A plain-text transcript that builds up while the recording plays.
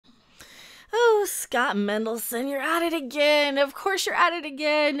Oh, Scott Mendleson, you're at it again. Of course you're at it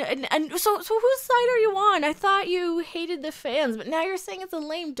again. And so whose side are you on? I thought you hated the fans, but now you're saying it's a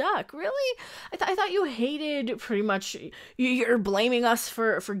lame duck. Really? I thought you hated pretty much, you're blaming us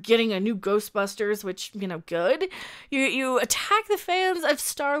for getting a new Ghostbusters, which, good. You attack the fans of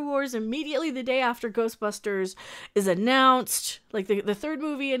Star Wars immediately the day after Ghostbusters is announced, like the third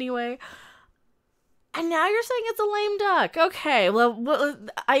movie anyway. And now you're saying it's a lame duck. Okay, well,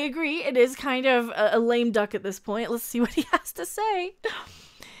 I agree. It is kind of a lame duck at this point. Let's see what he has to say.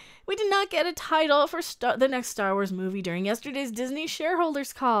 We did not get a title for the next Star Wars movie during yesterday's Disney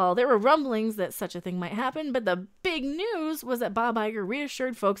shareholders call. There were rumblings that such a thing might happen, but the big news was that Bob Iger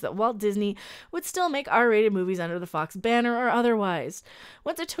reassured folks that Walt Disney would still make R-rated movies under the Fox banner or otherwise,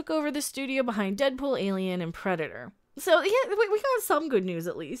 once it took over the studio behind Deadpool, Alien, and Predator. So, yeah, we got some good news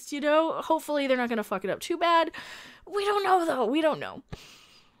at least, Hopefully they're not going to fuck it up too bad. We don't know, though. We don't know.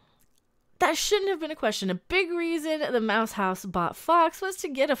 That shouldn't have been a question. A big reason the Mouse House bought Fox was to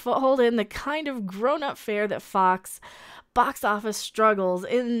get a foothold in the kind of grown-up fare that Fox box office struggles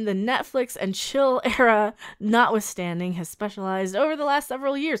in the Netflix and chill era notwithstanding has specialized over the last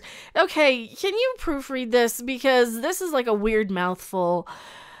several years. Okay, can you proofread this? Because this is like a weird mouthful.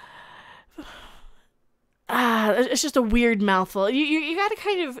 It's just a weird mouthful. You got to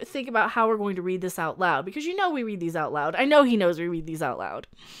kind of think about how we're going to read this out loud, because we read these out loud. I know he knows we read these out loud.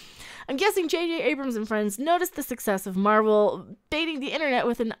 I'm guessing J.J. Abrams and friends noticed the success of Marvel baiting the internet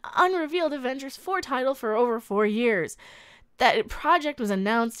with an unrevealed Avengers 4 title for over 4 years. That project was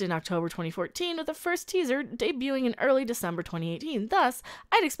announced in October 2014 with the first teaser debuting in early December 2018. Thus,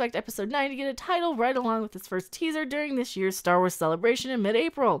 I'd expect Episode 9 to get a title right along with its first teaser during this year's Star Wars celebration in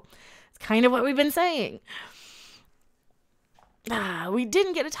mid-April. Kind of what we've been saying. We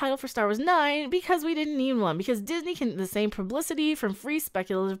didn't get a title for Star Wars 9 because we didn't need one, because Disney can get the same publicity from free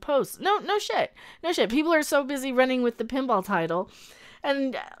speculative posts. No shit. People are so busy running with the pinball title,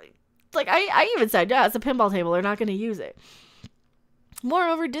 and I even said, yeah, it's a pinball table, they're not going to use it.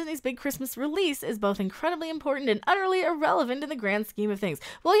 Moreover, Disney's big Christmas release is both incredibly important and utterly irrelevant in the grand scheme of things.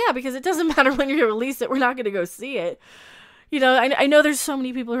 Well, yeah, because it doesn't matter when you release it, we're not going to go see it. I know there's so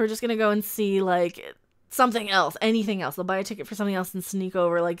many people who are just going to go and see, something else, anything else. They'll buy a ticket for something else and sneak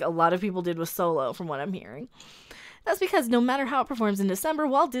over, like a lot of people did with Solo, from what I'm hearing. That's because no matter how it performs in December,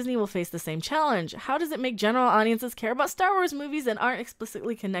 Walt Disney will face the same challenge. How does it make general audiences care about Star Wars movies that aren't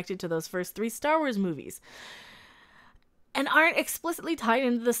explicitly connected to those first 3 Star Wars movies? And aren't explicitly tied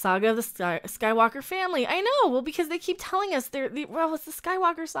into the saga of the Skywalker family? I know, well, because they keep telling us, it's the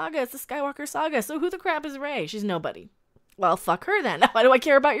Skywalker saga, so who the crap is Rey? She's nobody. Well, fuck her then. Why do I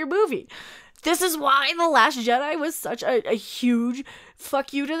care about your movie? This is why The Last Jedi was such a huge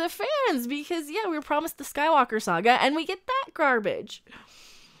fuck you to the fans. Because, yeah, we were promised the Skywalker saga, and we get that garbage.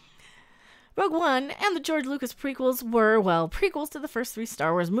 Rogue One and the George Lucas prequels were, prequels to the first 3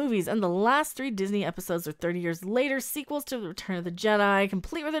 Star Wars movies, and the last 3 Disney episodes are 30 years later sequels to The Return of the Jedi,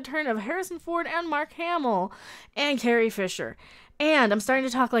 complete with the return of Harrison Ford and Mark Hamill, and Carrie Fisher. And I'm starting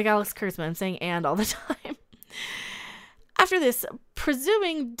to talk like Alex Kurtzman. I'm saying and all the time. After this,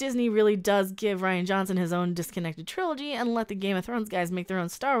 presuming Disney really does give Rian Johnson his own disconnected trilogy and let the Game of Thrones guys make their own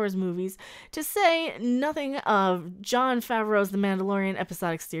Star Wars movies, to say nothing of Jon Favreau's The Mandalorian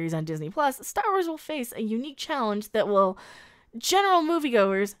episodic series on Disney+, Star Wars will face a unique challenge that will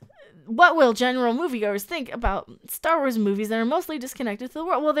what will general moviegoers think about Star Wars movies that are mostly disconnected to the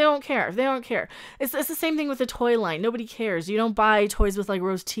world? Well, they don't care. It's the same thing with the toy line. Nobody cares. You don't buy toys with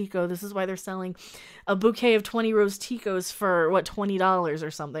Rose Tico. This is why they're selling a bouquet of 20 Rose Ticos for $20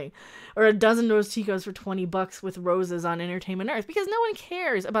 or something, or a dozen Rose Ticos for $20 with roses on Entertainment Earth, because no one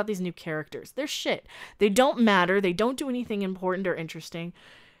cares about these new characters. They're shit. They don't matter. They don't do anything important or interesting.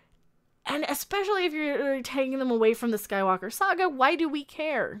 And especially if you're taking them away from the Skywalker saga, why do we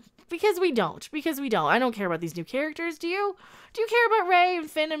care? Because we don't. I don't care about these new characters. Do you? Do you care about Rey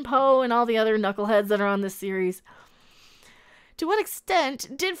and Finn and Poe and all the other knuckleheads that are on this series? To what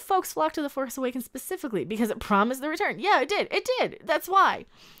extent did folks flock to The Force Awakens specifically? Because it promised the return. Yeah, it did. That's why.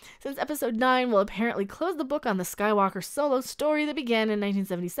 Since Episode 9 will apparently close the book on the Skywalker solo story that began in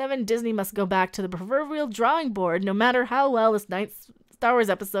 1977, Disney must go back to the proverbial drawing board no matter how well this ninth Star Wars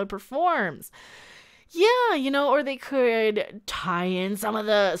episode performs. Yeah, or they could tie in some of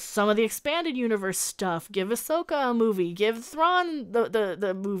the expanded universe stuff. Give Ahsoka a movie. Give Thrawn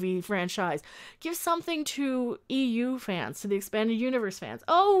the movie franchise. Give something to EU fans, to the expanded universe fans.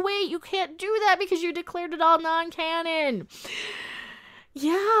 Oh, wait, you can't do that because you declared it all non-canon.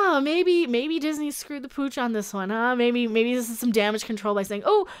 Yeah, maybe Disney screwed the pooch on this one, huh? Maybe this is some damage control by saying,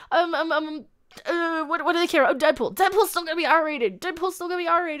 what do they care? Oh, Deadpool's still gonna be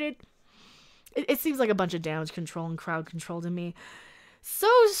R-rated. It seems like a bunch of damage control and crowd control to me. So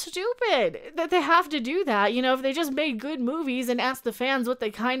stupid that they have to do that. You know, if they just made good movies and asked the fans what they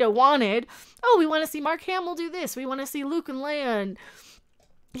kind of wanted. Oh, we want to see Mark Hamill do this. We want to see Luke and Leia. And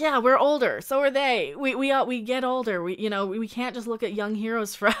yeah, we're older. So are they. We get older. We can't just look at young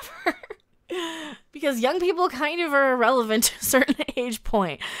heroes forever. Because young people kind of are irrelevant to a certain age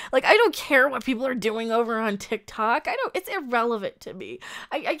point. Like, I don't care what people are doing over on TikTok. It's irrelevant to me.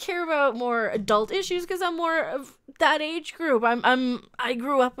 I care about more adult issues because I'm more of that age group. I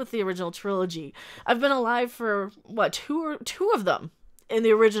grew up with the original trilogy. I've been alive for two of them in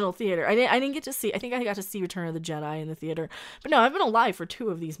the original theater. I didn't get to see. I think I got to see Return of the Jedi in the theater. But no, I've been alive for 2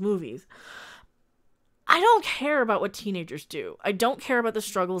 of these movies. I don't care about what teenagers do. I don't care about the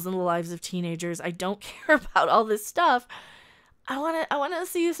struggles in the lives of teenagers. I don't care about all this stuff. I want to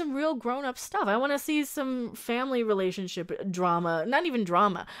see some real grown-up stuff. I want to see some family relationship drama. Not even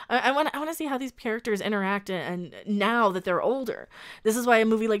drama. I want to see how these characters interact and now that they're older. This is why a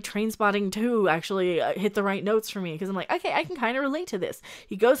movie like Trainspotting 2 actually hit the right notes for me, because I'm like, okay, I can kind of relate to this.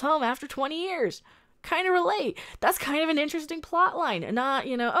 He goes home after 20 years. Kind of relate. That's kind of an interesting plot line. And not,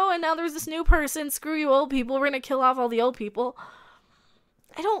 oh, and now there's this new person. Screw you old people. We're going to kill off all the old people.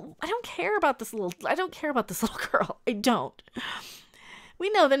 I don't care about this little girl. I don't. We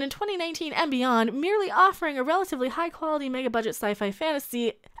know that in 2019 and beyond, merely offering a relatively high-quality mega-budget sci-fi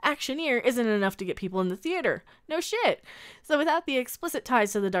fantasy actioneer isn't enough to get people in the theater. No shit. So without the explicit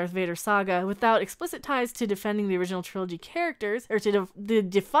ties to the Darth Vader saga, without explicit ties to defending the original trilogy characters, or to the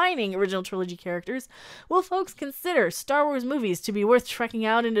defining original trilogy characters, will folks consider Star Wars movies to be worth trekking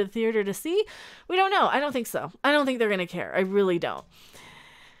out into the theater to see? We don't know. I don't think so. I don't think they're going to care. I really don't.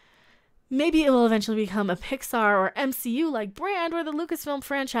 Maybe it will eventually become a Pixar or MCU-like brand where the Lucasfilm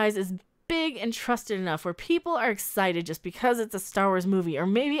franchise is big and trusted enough where people are excited just because it's a Star Wars movie. Or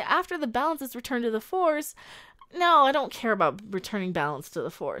maybe after the balance is returned to the Force. No, I don't care about returning balance to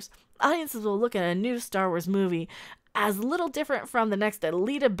the Force. Audiences will look at a new Star Wars movie as little different from the next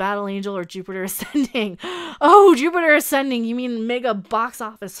Alita Battle Angel or Jupiter Ascending. Oh, Jupiter Ascending, you mean mega box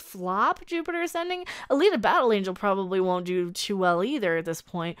office flop Jupiter Ascending? Alita Battle Angel probably won't do too well either at this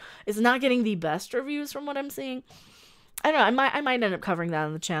point. It's not getting the best reviews from what I'm seeing. I don't know, I might end up covering that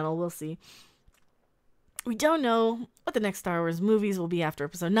on the channel, we'll see. We don't know what the next Star Wars movies will be after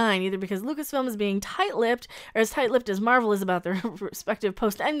Episode 9, either because Lucasfilm is being tight-lipped, or as tight-lipped as Marvel is about their respective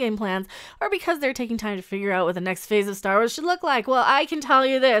post-Endgame plans, or because they're taking time to figure out what the next phase of Star Wars should look like. Well, I can tell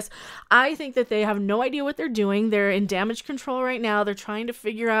you this. I think that they have no idea what they're doing. They're in damage control right now. They're trying to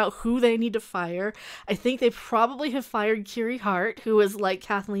figure out who they need to fire. I think they probably have fired Kiri Hart, who is like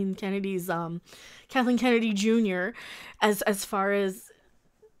Kathleen Kennedy Jr., as far as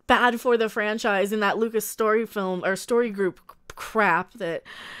bad for the franchise in that Lucas story group crap that,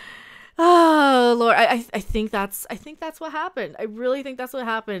 oh Lord, I think that's what happened. I really think that's what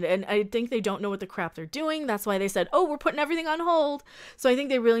happened, and I think they don't know what the crap they're doing. That's why they said, oh, we're putting everything on hold. So I think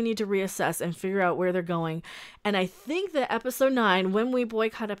they really need to reassess and figure out where they're going. And I think that Episode 9, when we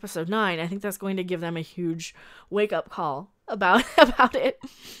boycott Episode 9, I think that's going to give them a huge wake-up call about it.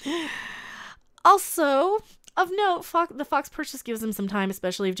 Also, of note, the Fox purchase gives them some time,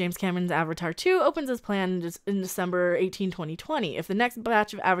 especially if James Cameron's Avatar 2 opens as planned in December 18, 2020. If the next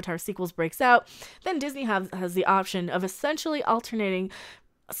batch of Avatar sequels breaks out, then Disney has the option of essentially alternating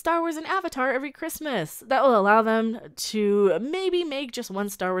Star Wars and Avatar every Christmas. That will allow them to maybe make just one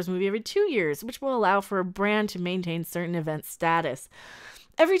Star Wars movie every 2 years, which will allow for a brand to maintain certain event status.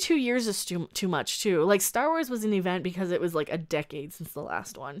 Every 2 years is too much, too. Like, Star Wars was an event because it was like a decade since the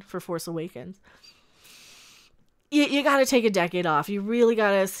last one for Force Awakens. You got to take a decade off. You really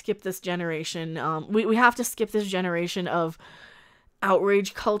got to skip this generation. We have to skip this generation of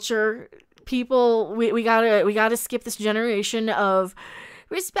outrage culture people. We gotta skip this generation of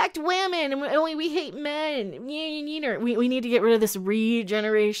respect women and only we hate men. We need to get rid of this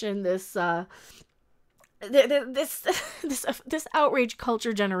regeneration, this outrage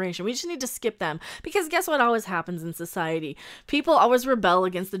culture generation. We just need to skip them, because guess what always happens in society? People always rebel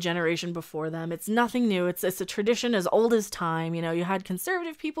against the generation before them. It's nothing new. It's a tradition as old as time. You know, you had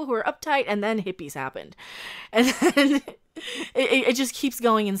conservative people who were uptight, and then hippies happened, and then it just keeps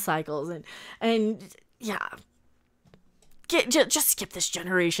going in cycles. And yeah, just skip this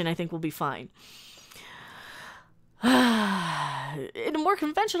generation. I think we'll be fine. In a more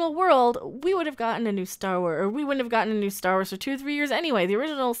conventional world, we would have gotten a new Star Wars, or we wouldn't have gotten a new Star Wars for 2-3 years anyway. The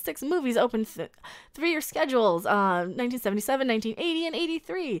original 6 movies opened 3-year schedules, 1977, 1980, and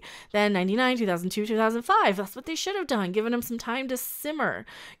 83. Then 99, 2002, 2005. That's what they should have done, given them some time to simmer,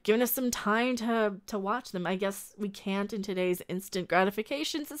 given us some time to watch them. I guess we can't in today's instant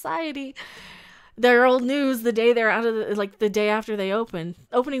gratification society. They're old news the day they're out of the day after they open.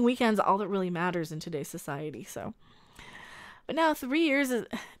 Opening weekend's all that really matters in today's society, so. But now 3 years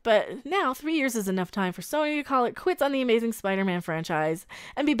is enough time for Sony to call it quits on the Amazing Spider-Man franchise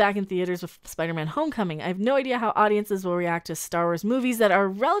and be back in theaters with Spider-Man Homecoming. I have no idea how audiences will react to Star Wars movies that are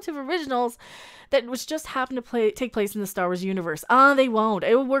relative originals which just happen to take place in the Star Wars universe. They won't.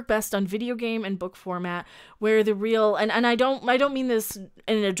 It will work best on video game and book format, where the real and I don't mean this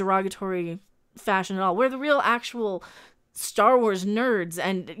in a derogatory fashion at all, where the real actual Star Wars nerds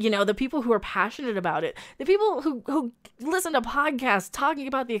and, the people who are passionate about it, the people who listen to podcasts talking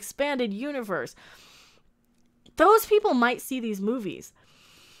about the expanded universe, those people might see these movies.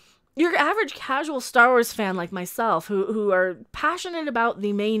 Your average casual Star Wars fan like myself, who are passionate about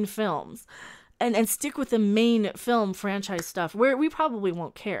the main films and stick with the main film franchise stuff, where we probably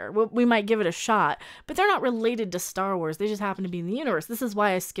won't care. We might give it a shot, but they're not related to Star Wars. They just happen to be in the universe. This is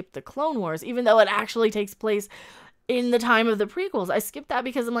why I skipped the Clone Wars, even though it actually takes place in the time of the prequels. I skipped that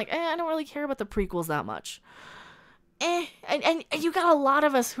because I'm like, I don't really care about the prequels that much. And you got a lot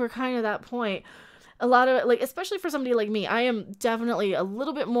of us who are kind of that point. A lot of, especially for somebody like me, I am definitely a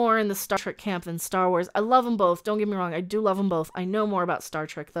little bit more in the Star Trek camp than Star Wars. I love them both. Don't get me wrong. I do love them both. I know more about Star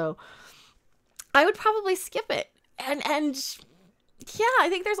Trek, though. I would probably skip it. And yeah, I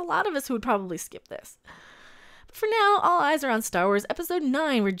think there's a lot of us who would probably skip this. For now, all eyes are on Star Wars Episode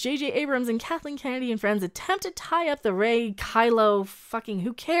 9, where J.J. Abrams and Kathleen Kennedy and friends attempt to tie up the Rey, Kylo, fucking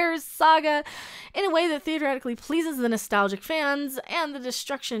who cares saga in a way that theoretically pleases the nostalgic fans and the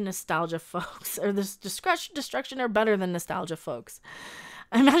destruction nostalgia folks, or the destruction are better than nostalgia folks.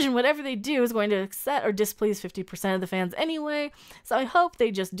 I imagine whatever they do is going to upset or displease 50% of the fans anyway, so I hope they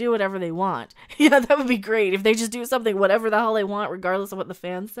just do whatever they want. Yeah, that would be great if they just do something whatever the hell they want, regardless of what the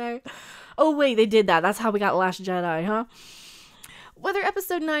fans say. Oh wait, they did that. That's how we got Last Jedi, huh? Whether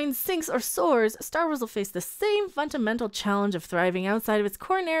Episode 9 sinks or soars, Star Wars will face the same fundamental challenge of thriving outside of its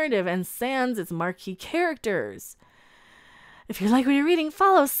core narrative and sans its marquee characters. If you like what you're reading,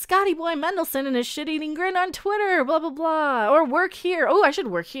 follow Scotty Boy Mendleson and his shit-eating grin on Twitter, blah, blah, blah. Or work here. Oh, I should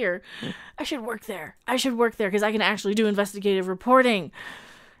work here. I should work there. Because I can actually do investigative reporting.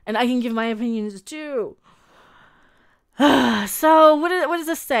 And I can give my opinions, too. So, what does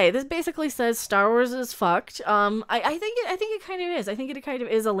this say? This basically says Star Wars is fucked. I think it kind of is. I think it kind of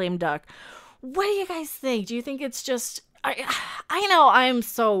is a lame duck. What do you guys think? Do you think it's just... I know I'm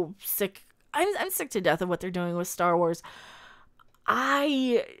so sick. I'm sick to death of what they're doing with Star Wars.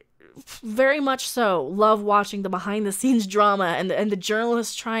 I very much so love watching the behind the scenes drama and the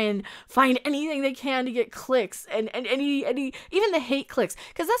journalists try and find anything they can to get clicks and any even the hate clicks,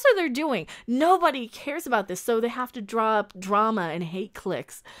 because that's what they're doing. Nobody cares about this, so they have to draw up drama and hate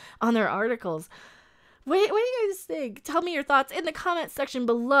clicks on their articles. What do you guys think? Tell me your thoughts in the comment section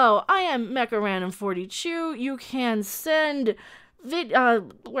below. I am Mecha42. You can send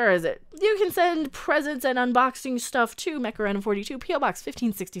where is it? You can send presents and unboxing stuff to Mecha42, P.O. Box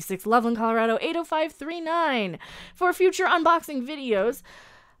 1566, Loveland, Colorado 80539 for future unboxing videos.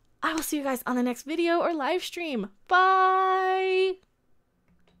 I will see you guys on the next video or live stream. Bye!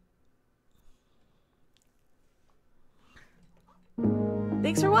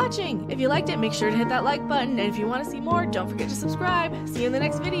 Thanks for watching. If you liked it, make sure to hit that like button. And if you want to see more, don't forget to subscribe. See you in the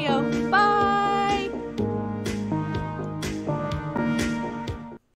next video. Bye!